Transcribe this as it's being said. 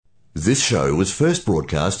This show was first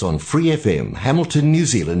broadcast on Free FM, Hamilton, New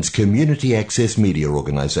Zealand's community access media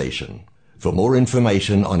organisation. For more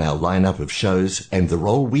information on our lineup of shows and the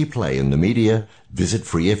role we play in the media, visit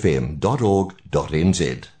freefm.org.nz.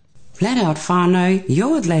 Flat Out whānau,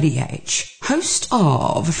 you're with Lady H, host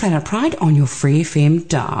of Flat Out Pride on your Free FM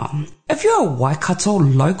dial. If you're a Waikato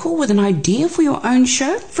local with an idea for your own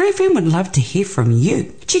show, Free FM would love to hear from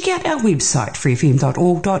you. Check out our website,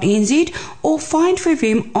 freefm.org.nz, or find Free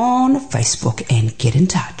FM on Facebook and get in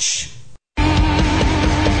touch.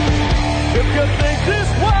 If you think this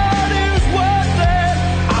world is worth it,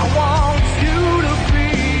 I want you to be.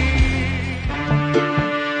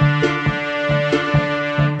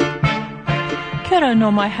 Kia ora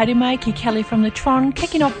no mai haere mai ki Kelli from the Tron,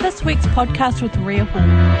 kicking off this week's podcast with Rhea Hall.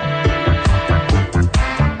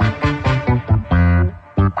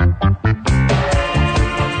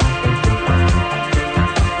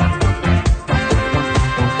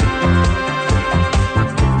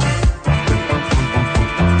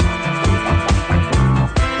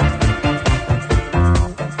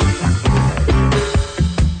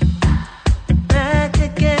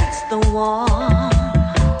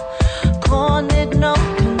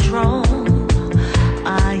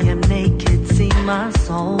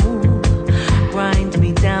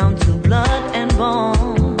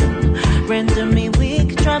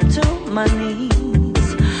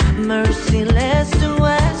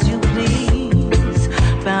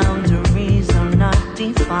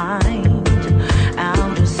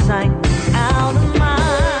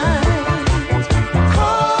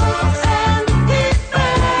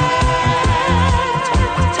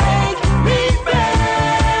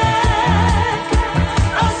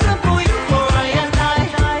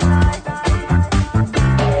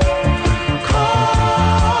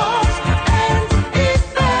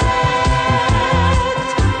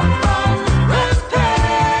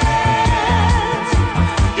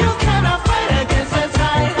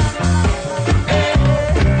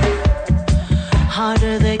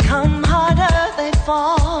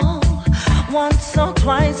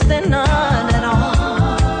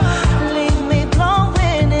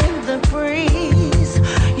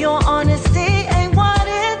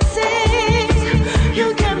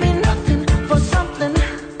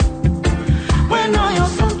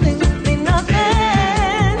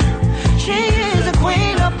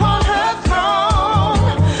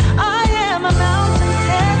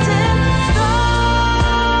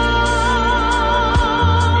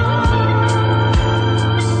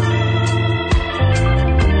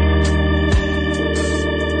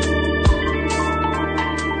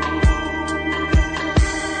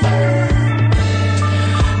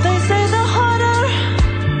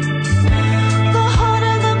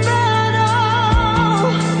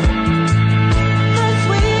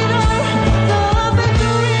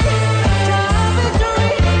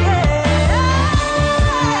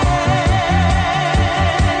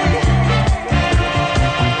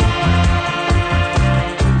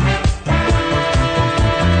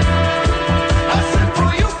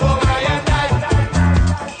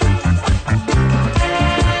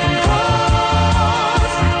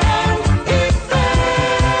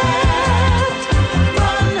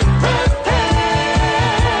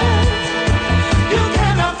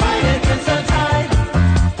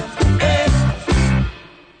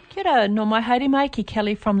 No mai haere mai ki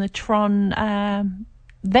Kelli from the Tron.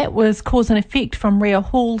 That was Cause and Effect from Rhea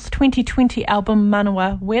Hall's 2020 album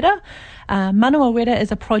Manawa Wera. Manawa Wera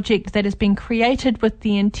is a project that has been created with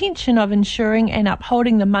the intention of ensuring and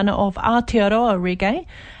upholding the mana of Aotearoa reggae,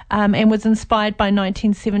 and was inspired by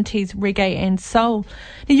 1970s reggae and soul.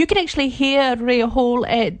 Now, you can actually hear Rhea Hall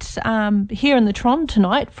at here in the Tron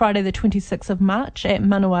tonight, Friday the 26th of March at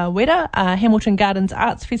Manawa Wera, Hamilton Gardens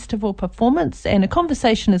Arts Festival performance, and a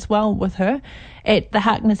conversation as well with her at the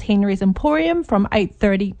Harkness Henry's Emporium from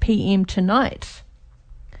 8:30 p.m. tonight.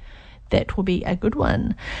 That will be a good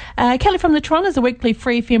one. Kelli from the Tron is a weekly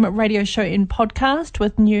Free FM radio show and podcast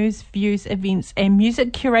with news, views, events and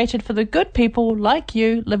music curated for the good people like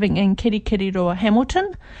you living in Kirikiriroa,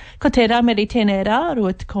 Hamilton. Ko te rameri tēnei rā,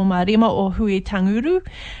 rua te ko marima o hui tanguru.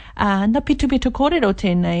 Na pitu kōrero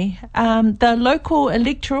tēnei. The local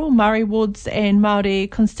electoral Māori wards and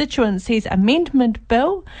Māori constituencies amendment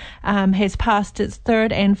bill has passed its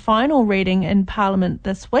third and final reading in Parliament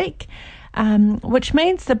this week. Which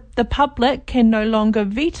means the public can no longer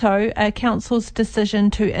veto a council's decision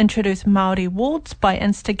to introduce Māori wards by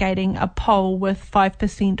instigating a poll with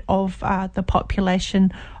 5% of the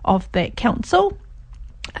population of that council.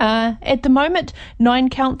 At the moment, 9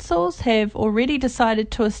 councils have already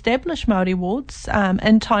decided to establish Māori wards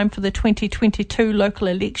in time for the 2022 local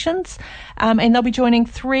elections, and they'll be joining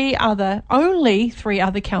only three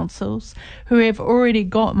other councils who have already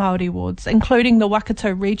got Māori wards, including the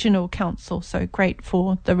Waikato Regional Council, so great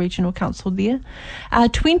for the regional council there.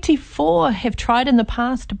 24 have tried in the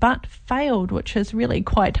past but failed, which is really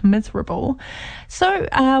quite miserable. So,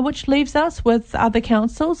 which leaves us with other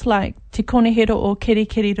councils like Te Konehiro or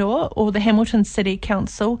Kirikiriroa or the Hamilton City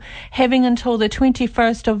Council having until the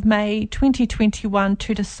 21st of May 2021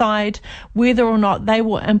 to decide whether or not they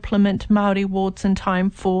will implement Māori wards in time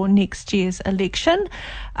for next year's election.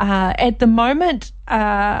 At the moment,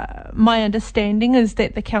 my understanding is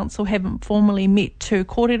that the council haven't formally met to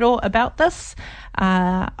kōrero about this,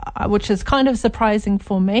 which is kind of surprising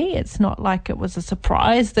for me. It's not like it was a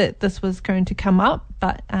surprise that this was going to come up,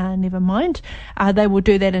 but never mind. They will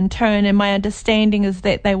do that in turn, and my understanding is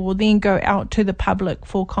that they will then go out to the public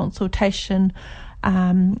for consultation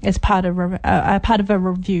as part of a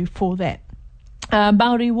review for that.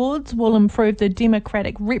 Māori wards will improve the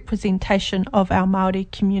democratic representation of our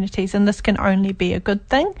Māori communities, and this can only be a good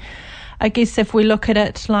thing. I guess if we look at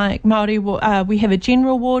it like Māori, we have a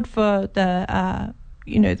general ward for the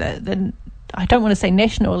I don't want to say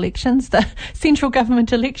national elections, the central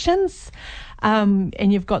government elections.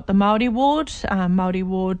 And you've got the Māori ward. Māori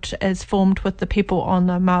ward is formed with the people on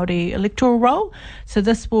the Māori electoral roll. So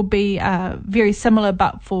this will be very similar,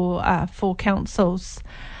 but for councils.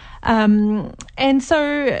 And so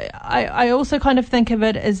I also kind of think of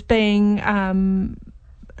it as being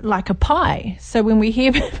like a pie. So when we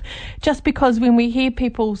hear, just because when we hear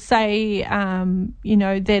people say,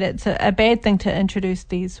 that it's a bad thing to introduce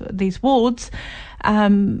these wards,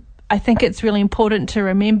 I think it's really important to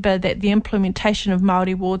remember that the implementation of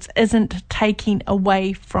Māori wards isn't taking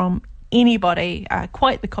away from anybody.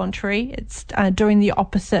 Quite the contrary, it's doing the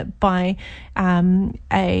opposite by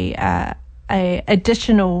a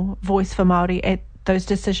additional voice for Māori at those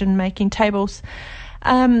decision-making tables.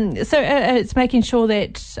 So it's making sure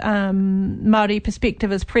that Māori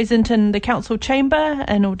perspective is present in the council chamber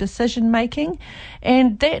and all decision-making,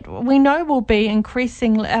 and that we know will be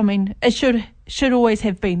increasingly, it should always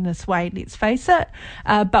have been this way, let's face it,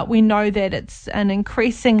 but we know that it's an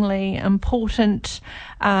increasingly important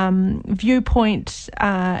viewpoint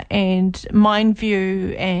and mind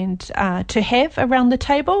view and to have around the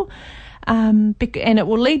table. And it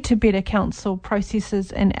will lead to better council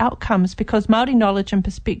processes and outcomes because Māori knowledge and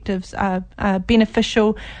perspectives are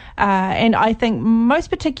beneficial, and I think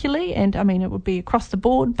most particularly, and it would be across the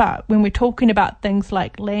board, but when we're talking about things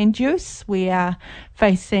like land use, we are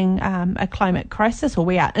facing a climate crisis, or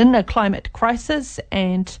we are in a climate crisis,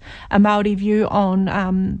 and a Māori view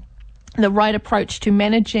on the right approach to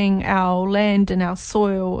managing our land and our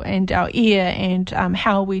soil and our air and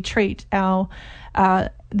how we treat our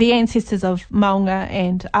the ancestors of Maunga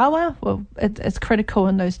and Awa, well, it's critical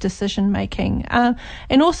in those decision making.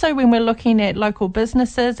 And also when we're looking at local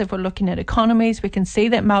businesses, if we're looking at economies, we can see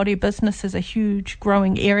that Māori business is a huge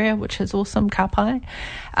growing area, which is awesome, ka pai.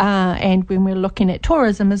 And when we're looking at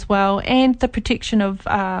tourism as well, and the protection of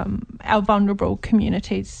our vulnerable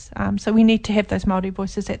communities. So we need to have those Māori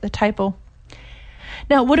voices at the table.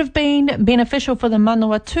 Now, it would have been beneficial for the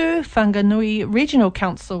Manawatu Whanganui Regional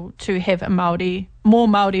Council to have more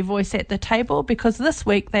Māori voice at the table, because this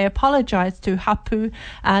week they apologised to Hapu,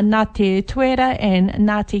 Ngāti Tuera and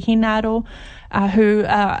Ngāti Hinaro, who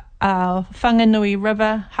are Whanganui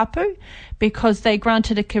River Hapu, because they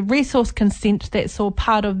granted a resource consent that saw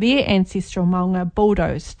part of their ancestral maunga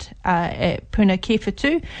bulldozed at Puna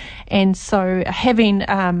Kewhitu, and so having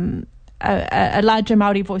a larger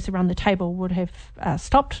Māori voice around the table would have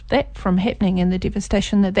stopped that from happening and the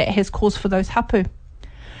devastation that has caused for those hapu.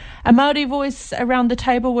 A Māori voice around the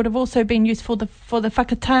table would have also been useful for the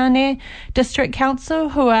Whakatane District Council,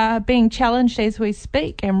 who are being challenged as we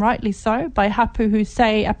speak, and rightly so, by hapu who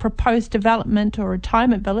say a proposed development or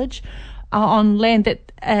retirement village on land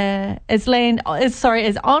that is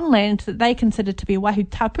on land that they consider to be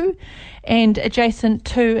wahutapu and adjacent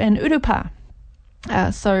to an urupa.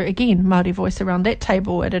 So again, Māori voice around that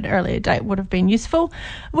table at an earlier date would have been useful.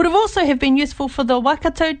 Would have also have been useful for the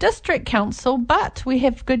Waikato District Council, but we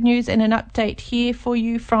have good news and an update here for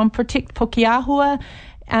you from Protect Pukeahua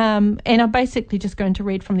And I'm basically just going to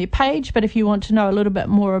read from their page, but if you want to know a little bit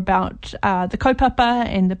more about the kaupapa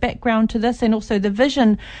and the background to this, and also the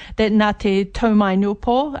vision that Ngāti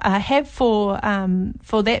Taumainupō have for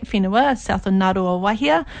that whenua, south of Narua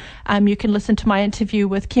Wahia, you can listen to my interview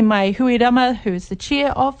with Kimai Huirama, who is the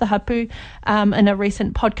chair of the hapu, in a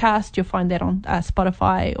recent podcast. You'll find that on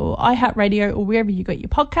Spotify or iHeartRadio or wherever you got your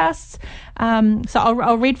podcasts. So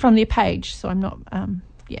I'll read from their page, so I'm not,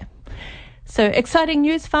 So exciting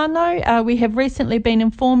news, whānau. We have recently been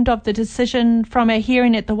informed of the decision from a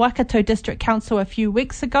hearing at the Waikato District Council a few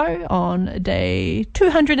weeks ago on day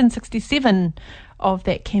 267 of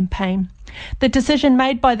that campaign. The decision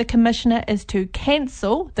made by the Commissioner is to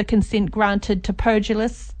cancel the consent granted to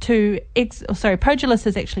Purgilus Purgilus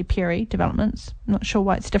is actually Perry Developments. I'm not sure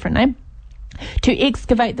why it's a different name. To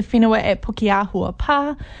excavate the whenua at Pukeahua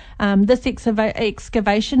Pa. This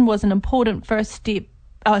excavation was an important first step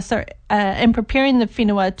in preparing the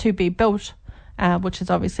whenua to be built, which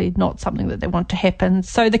is obviously not something that they want to happen.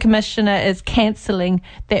 So the Commissioner is cancelling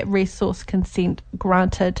that resource consent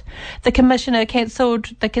granted. The Commissioner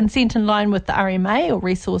cancelled the consent in line with the RMA, or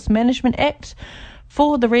Resource Management Act,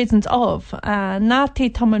 for the reasons of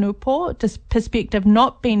Ngāti Taumainupō perspective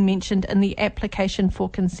not being mentioned in the application for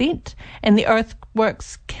consent, and the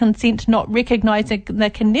earthworks consent not recognising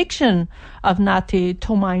the connection of Ngāti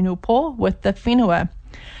Taumainupō with the whenua.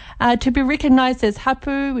 To be recognised as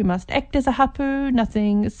hapu, we must act as a hapu.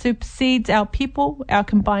 Nothing supersedes our people. Our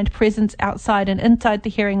combined presence outside and inside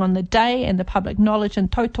the hearing on the day, and the public knowledge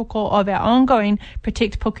and tautoko of our ongoing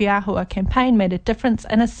Protect Pukeahua campaign made a difference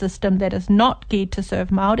in a system that is not geared to serve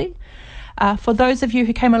Māori. For those of you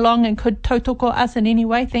who came along and could tautoko us in any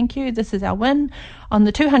way, thank you. This is our win. On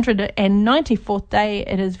the 294th day,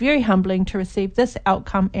 it is very humbling to receive this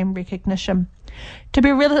outcome and recognition. To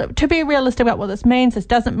be realistic about what this means, this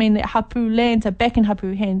doesn't mean that hapu lands are back in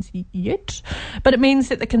hapu hands yet, but it means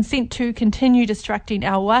that the consent to continue destructing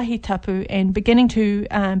our wāhi tapu and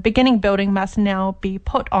beginning building must now be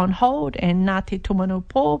put on hold, and Ngāti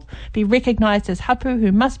Taumainupō be recognised as hapu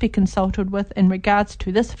who must be consulted with in regards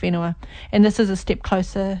to this whenua, and this is a step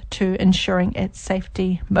closer to ensuring its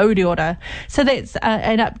safety. Mauri ora. So that's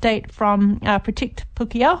an update from Protect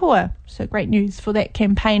Pukeahua. So great news for that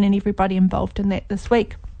campaign and everybody involved in that this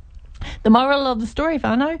week. The moral of the story,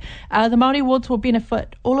 whānau, the Māori wards will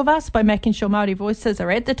benefit all of us by making sure Māori voices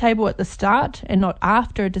are at the table at the start and not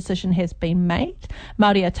after a decision has been made.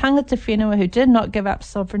 Māori are tangata whenua who did not give up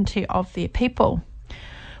sovereignty of their people.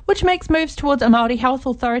 Which makes moves towards a Māori Health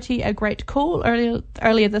Authority a great call.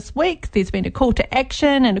 Earlier this week, there's been a call to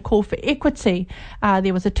action and a call for equity.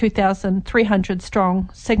 There was a 2,300 strong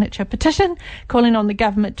signature petition calling on the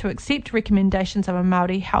government to accept recommendations of a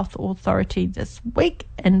Māori Health Authority this week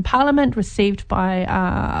in Parliament, received by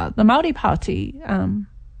the Māori Party,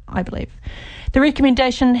 I believe. The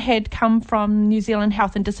recommendation had come from New Zealand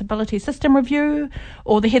Health and Disability System Review,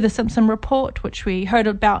 or the Heather Simpson report, which we heard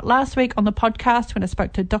about last week on the podcast when I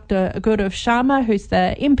spoke to Dr. Gurav Sharma, who's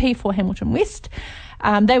the MP for Hamilton West.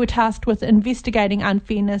 They were tasked with investigating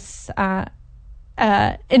unfairness,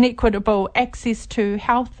 inequitable access to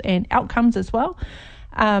health and outcomes as well.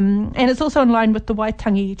 And it's also in line with the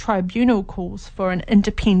Waitangi Tribunal calls for an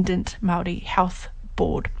independent Māori health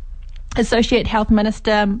board. Associate Health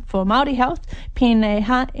Minister for Māori Health, Pene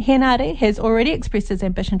Henare, has already expressed his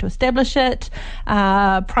ambition to establish it.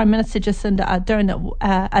 Prime Minister Jacinda Ardern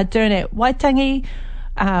at Waitangi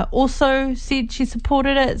also said she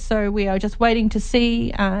supported it, so we are just waiting to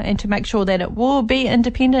see and to make sure that it will be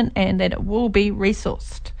independent and that it will be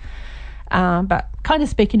resourced. But kind of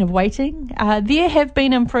speaking of waiting, there have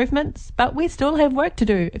been improvements, but we still have work to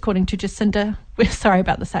do, according to Jacinda. Sorry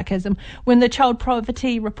about the sarcasm. When the child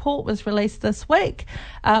poverty report was released this week,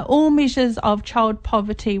 all measures of child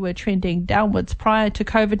poverty were trending downwards prior to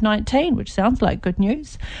COVID-19, which sounds like good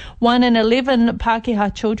news. 1 in 11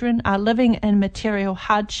 Pākehā children are living in material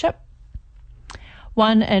hardship.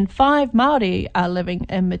 1 in 5 Māori are living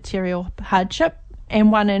in material hardship.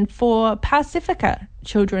 And 1 in 4 Pasifika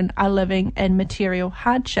children are living in material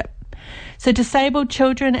hardship. So disabled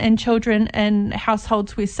children and children in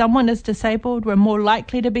households where someone is disabled were more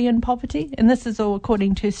likely to be in poverty. And this is all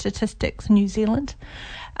according to Statistics New Zealand.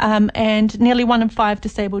 And nearly 1 in 5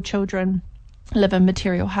 disabled children live in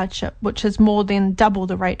material hardship, which is more than double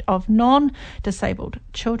the rate of non-disabled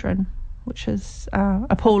children, which is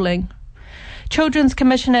appalling. Children's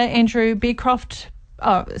Commissioner Andrew Beecroft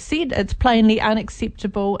said it's plainly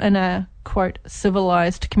unacceptable in a, quote,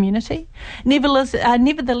 civilised community. Nevertheless,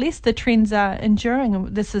 the trends are enduring,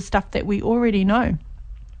 and this is stuff that we already know.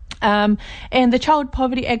 And the Child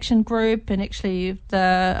Poverty Action Group and actually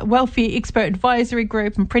the Welfare Expert Advisory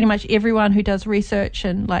Group and pretty much everyone who does research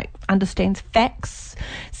and understands facts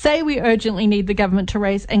say we urgently need the government to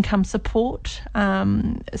raise income support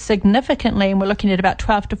significantly, and we're looking at about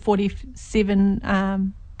 12 to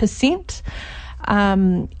 47%.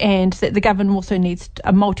 And that the government also needs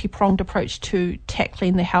a multi-pronged approach to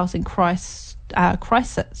tackling the housing crisis,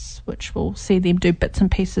 which will see them do bits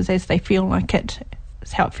and pieces as they feel like it.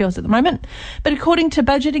 Is how it feels at the moment. But according to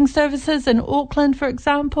budgeting services in Auckland, for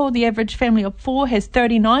example, the average family of 4 has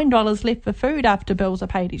 $39 left for food after bills are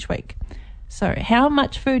paid each week. So how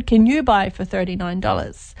much food can you buy for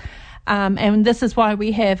 $39? And this is why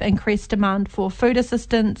we have increased demand for food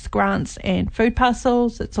assistance, grants and food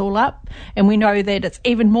parcels. It's all up. And we know that it's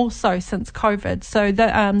even more so since COVID. So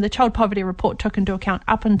the Child Poverty Report took into account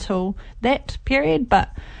up until that period, but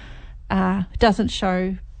doesn't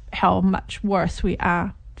show how much worse we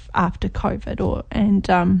are after COVID.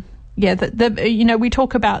 We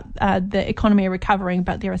talk about the economy recovering,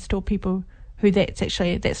 but there are still people who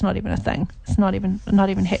that's not even a thing. It's not even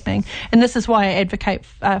happening. And this is why I advocate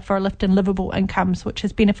for a lift in livable incomes, which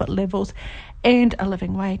is benefit levels and a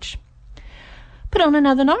living wage. But on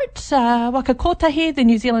another note, Waka Kotahi, the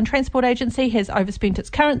New Zealand Transport Agency, has overspent its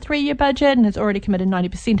current 3-year budget and has already committed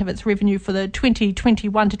 90% of its revenue for the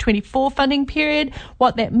 2021 to 24 funding period.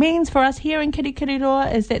 What that means for us here in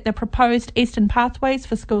Kirikiriroa is that the proposed Eastern Pathways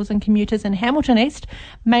for schools and commuters in Hamilton East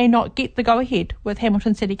may not get the go-ahead, with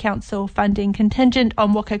Hamilton City Council funding contingent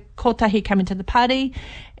on Waka Kotahi coming to the party.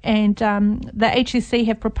 And the HSC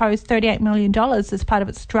have proposed $38 million as part of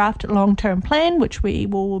its draft long-term plan, which we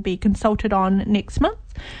will be consulted on next month.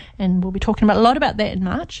 And we'll be talking a lot about that in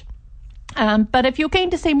March. But if you're keen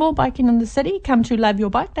to see more biking in the city, come to Love Your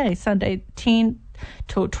Bike Day, Sunday 10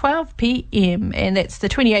 till 12 p.m. And that's the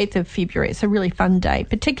 28th of February. It's a really fun day,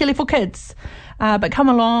 particularly for kids. But come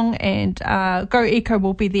along, and Go Eco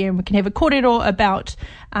will be there, and we can have a kōrero about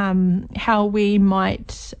how we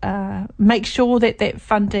might make sure that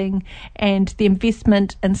funding and the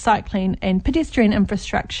investment in cycling and pedestrian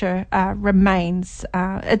infrastructure remains.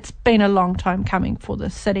 It's been a long time coming for the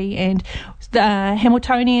city, and the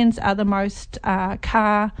Hamiltonians are the most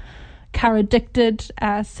car addicted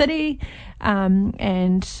city,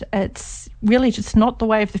 and it's really just not the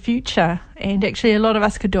way of the future. And actually, a lot of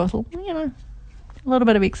us could do a little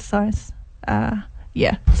bit of exercise. So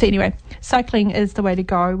anyway, cycling is the way to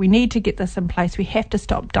go. We need to get this in place. We have to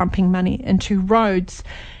stop dumping money into roads.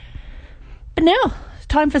 But now, it's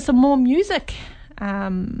time for some more music.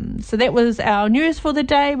 So that was our news for the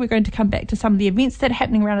day. We're going to come back to some of the events that are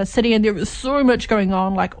happening around the city, and there is so much going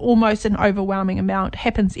on, almost an overwhelming amount. It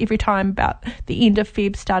happens every time about the end of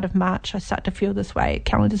Feb, start of March. I start to feel this way.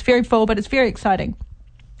 Calendar's very full, but it's very exciting.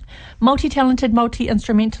 Multi-talented,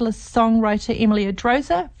 multi-instrumentalist songwriter Emilia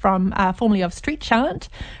Droza, from formerly of Street Chant,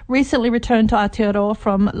 recently returned to Aotearoa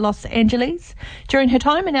from Los Angeles. During her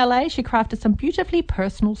time in LA, she crafted some beautifully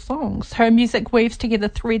personal songs. Her music weaves together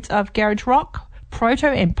threads of garage rock, proto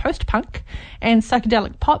and post-punk, and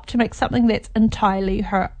psychedelic pop to make something that's entirely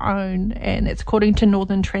her own, and that's according to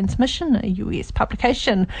Northern Transmission, a US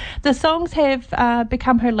publication. The songs have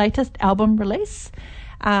become her latest album release.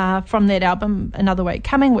 From that album, Another Way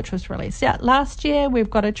Coming, which was released out last year. We've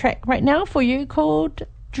got a track right now for you called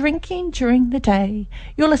Drinking During the Day.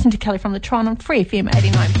 You're listening to Kelly from the Tron on Free FM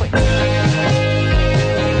 89.9.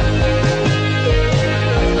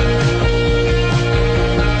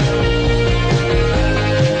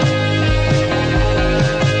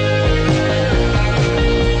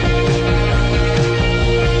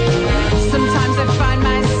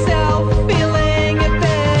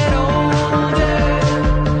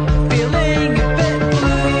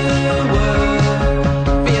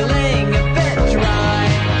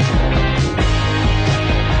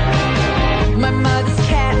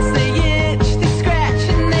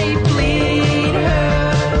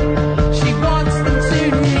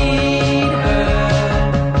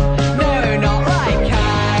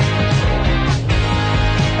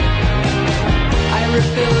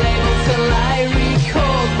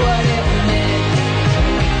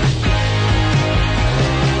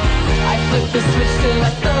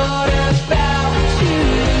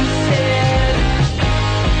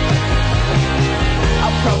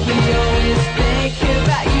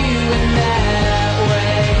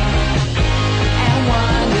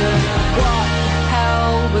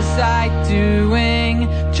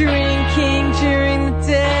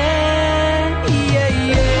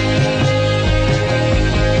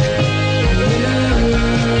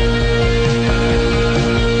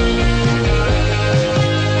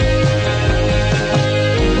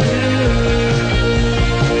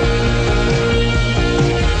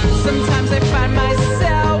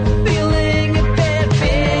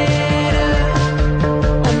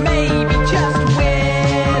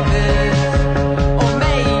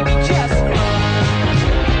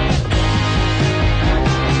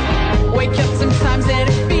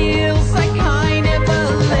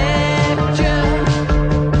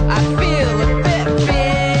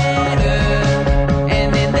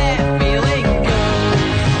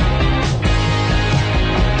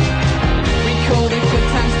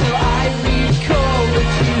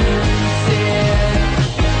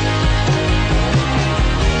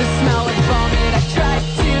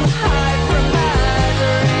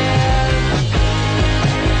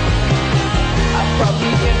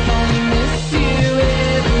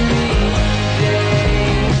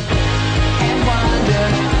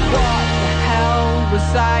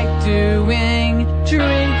 doing?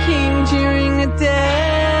 Drinking during the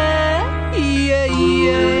day. Yeah,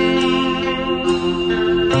 yeah.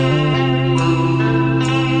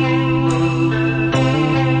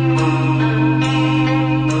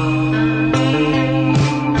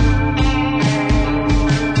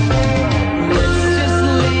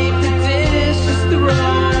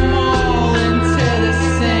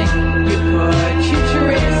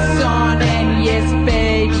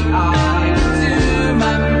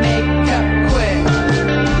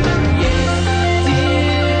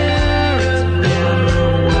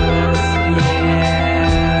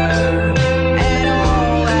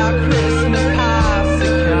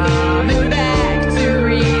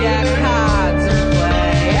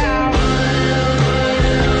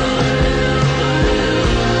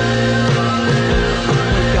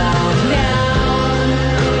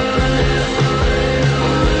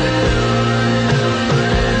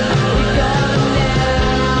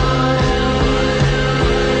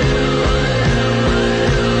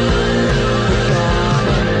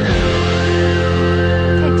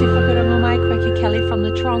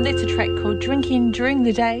 Tron. That's a track called Drinking During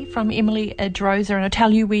the Day from Emily Adroza, and I'll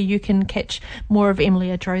tell you where you can catch more of Emily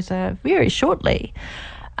Adroza very shortly.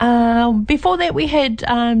 Before that, we had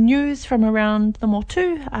news from around the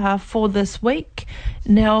Motu for this week.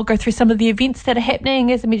 Now I'll go through some of the events that are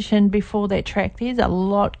happening. As I mentioned before that track, there's a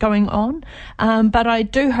lot going on, but I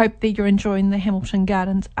do hope that you're enjoying the Hamilton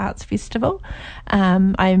Gardens Arts Festival. I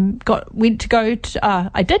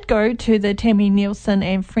did go to the Tammy Nielsen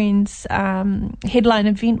and Friends headline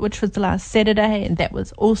event, which was the last Saturday, and that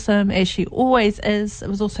was awesome, as she always is. It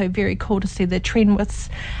was also very cool to see the Trenwiths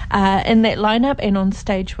in that lineup and on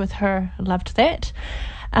stage with her. I loved that.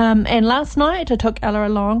 And last night I took Ella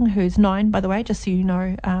along, who's 9, by the way, just so you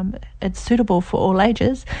know, it's suitable for all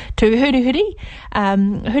ages, to Huri Huri.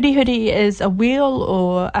 Huri Huri is a wheel,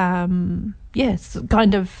 or yes,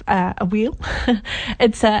 kind of a wheel.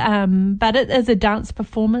 It's but it is a dance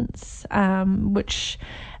performance which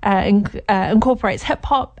incorporates hip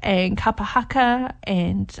hop and kapa haka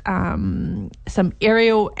and some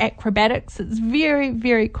aerial acrobatics. It's very,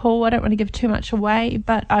 very cool. I don't want to give too much away,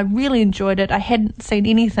 but I really enjoyed it. I hadn't seen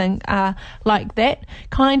anything like that.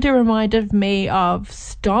 Kind of reminded me of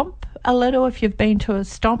Stomp a little, if you've been to a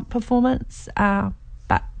Stomp performance,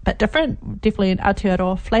 but different. Definitely an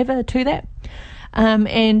Aotearoa flavour to that.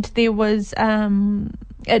 And there was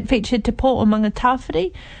it featured Te Pō o Manga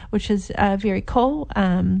Tāwhiri, which is very cool.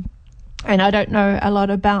 And I don't know a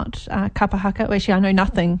lot about kapa haka. Well, actually, I know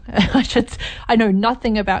nothing. I know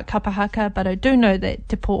nothing about kapa haka, but I do know that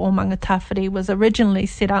Te Pō o Manga Tāwhiri was originally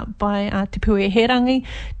set up by Te Pui Herangi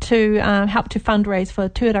to help to fundraise for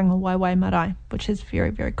Tuaranga Waiwai Marae, which is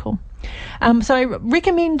very, very cool. So I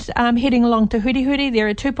recommend heading along to Huri Huri. There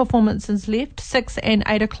are 2 performances left, 6 and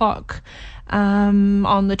 8 o'clock.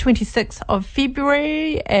 On the 26th of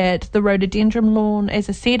February at the Rhododendron Lawn. As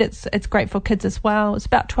I said, it's great for kids as well. It's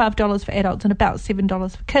about $12 for adults and about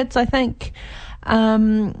 $7 for kids, I think.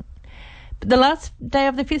 The last day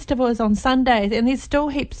of the festival is on Sunday, and there's still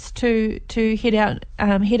heaps to head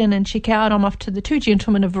in and check out. I'm off to the Two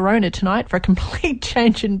Gentlemen of Verona tonight for a complete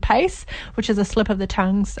change in pace, which is a slip of the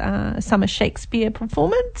tongue's summer Shakespeare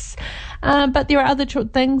performance. But there are other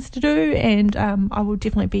things to do, and I will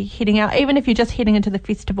definitely be heading out, even if you're just heading into the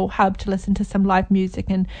festival hub to listen to some live music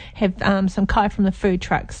and have some kai from the food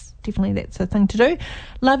trucks. Definitely that's a thing to do.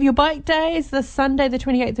 Love Your Bike Days this Sunday, the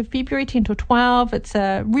 28th of February, 10 till 12. It's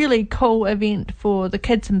a really cool event for the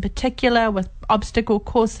kids in particular, with obstacle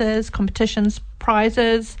courses, competitions,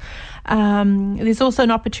 prizes. There's also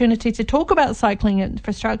an opportunity to talk about cycling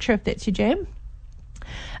infrastructure if that's your jam.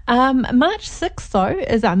 March 6th, though,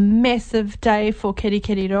 is a massive day for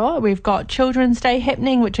Kirikiriroa. We've got Children's Day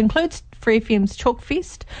happening, which includes Free FM's Chalk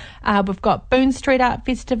Fest. We've got Boone Street Art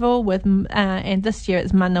Festival with, and this year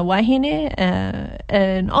it's Mana Wahine,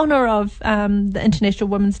 in honour of the International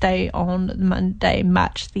Women's Day on Monday,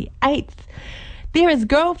 March the 8th. There is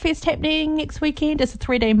Girl Fest happening next weekend. It's a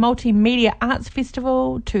 3-day multimedia arts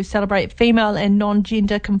festival to celebrate female and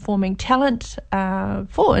non-gender conforming talent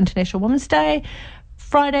for International Women's Day.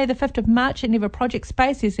 Friday the 5th of March at Never Project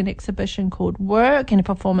Space, there's an exhibition called Work and a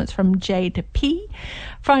performance from Jade P.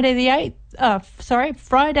 Friday the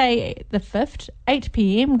 5th, 8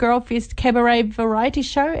 p.m, Girlfest Cabaret Variety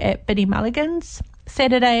Show at Biddy Mulligan's.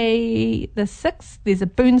 Saturday the 6th, there's a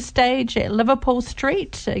Boone stage at Liverpool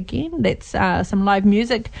Street. Again, that's some live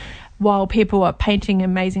music while people are painting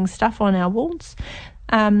amazing stuff on our walls.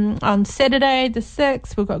 On Saturday the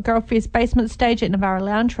 6th, we've got Girlfest Basement Stage at Navara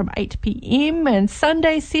Lounge from 8 p.m. and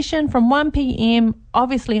Sunday session from 1 p.m.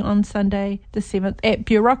 obviously on Sunday the 7th at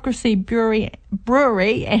Bureaucracy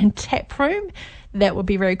Brewery and Tap Room. That would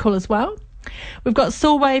be very cool as well. We've got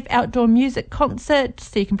Soulwave Outdoor Music Concert,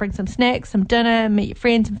 so you can bring some snacks, some dinner, meet your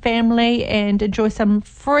friends and family, and enjoy some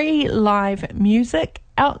free live music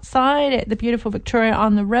outside at the beautiful Victoria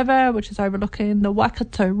on the River, which is overlooking the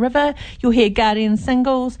Waikato River. You'll hear Guardian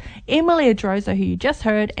Singles, Emily Adroza, who you just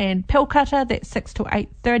heard, and Pilcutter. That's 6 to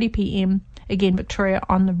 8:30 p.m. Again, Victoria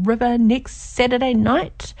on the River next Saturday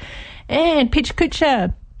night. And Pecha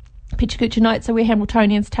Kucha nights are where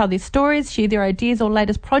Hamiltonians tell their stories, share their ideas or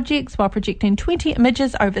latest projects while projecting 20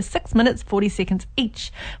 images over 6 minutes 40 seconds each.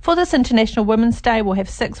 For this International Women's Day, we'll have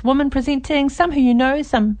 6 women presenting, some who you know,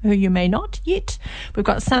 some who you may not yet. We've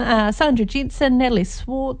got Sandra Jensen, Natalie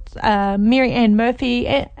Swartz, Mary Ann Murphy,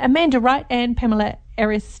 Amanda Wright and Pamela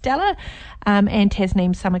Aristella, and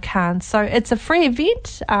Tasneem Summer Khan. So it's a free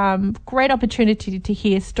event, great opportunity to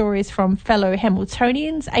hear stories from fellow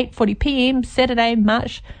Hamiltonians. 8:40 p.m. Saturday,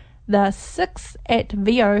 March the 6th at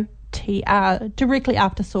VOTR, directly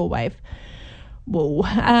after Soulwave.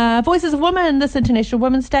 Whoa. Voices of Women, this International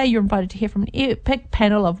Women's Day, you're invited to hear from an epic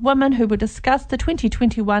panel of women who will discuss the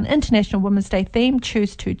 2021 International Women's Day theme,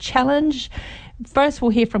 Choose to Challenge. First, we'll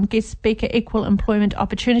hear from guest speaker, Equal Employment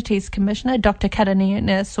Opportunities Commissioner, Dr.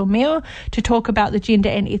 Karanina Someo, to talk about the gender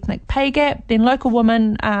and ethnic pay gap. Then local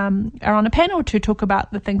women are on a panel to talk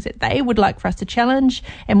about the things that they would like for us to challenge.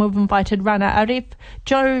 And we've invited Rana Arif,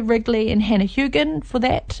 Joe Wrigley and Hannah Hugan for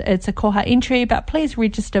that. It's a koha entry, but please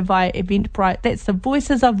register via Eventbrite. That's the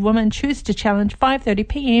Voices of Women Choose to Challenge, 5:30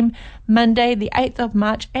 p.m, Monday, the 8th of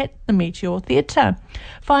March at the Meteor Theatre.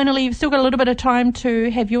 Finally, you've still got a little bit of time to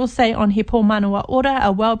have your say on He Pō Manawa Ora,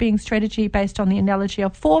 a wellbeing strategy based on the analogy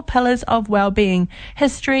of 4 pillars of wellbeing: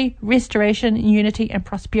 history, restoration, unity and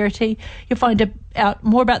prosperity. You'll find out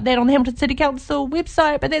more about that on the Hamilton City Council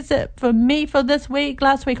website. But that's it for me for this week.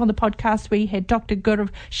 Last week on the podcast, we had Dr. Gaurav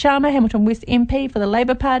Sharma, Hamilton West MP for the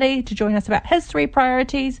Labour Party, to join us about his 3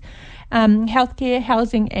 priorities: healthcare,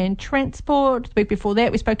 housing and transport. The week before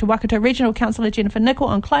that, we spoke to Waikato Regional Councillor Jennifer Nicol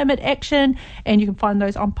on climate action, and you can find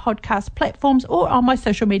those on podcast platforms or on my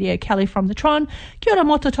social media, Kelli from the Tron. Kia ora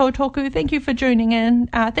moto tōtoku. Thank you for tuning in.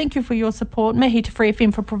 Thank you for your support. Mihi to Free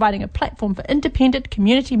FM for providing a platform for independent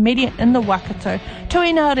community media in the Waikato.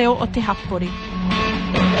 Tui ngā reo o te hapori.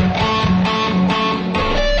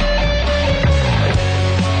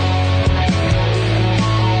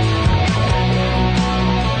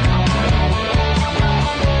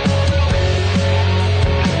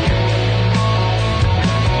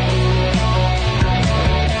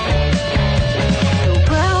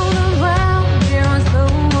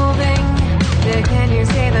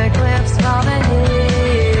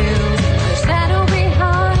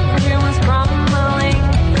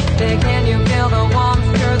 Can you feel the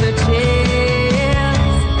warmth through the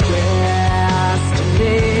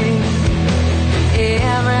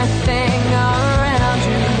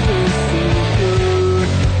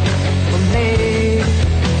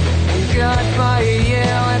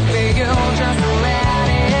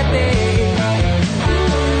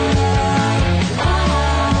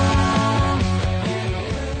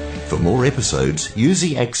more episodes, use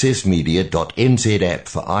the accessmedia.nz app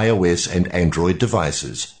for iOS and Android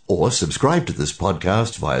devices, or subscribe to this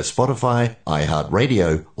podcast via Spotify,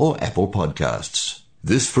 iHeartRadio, or Apple Podcasts.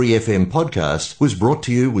 This Free FM podcast was brought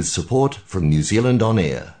to you with support from New Zealand On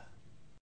Air.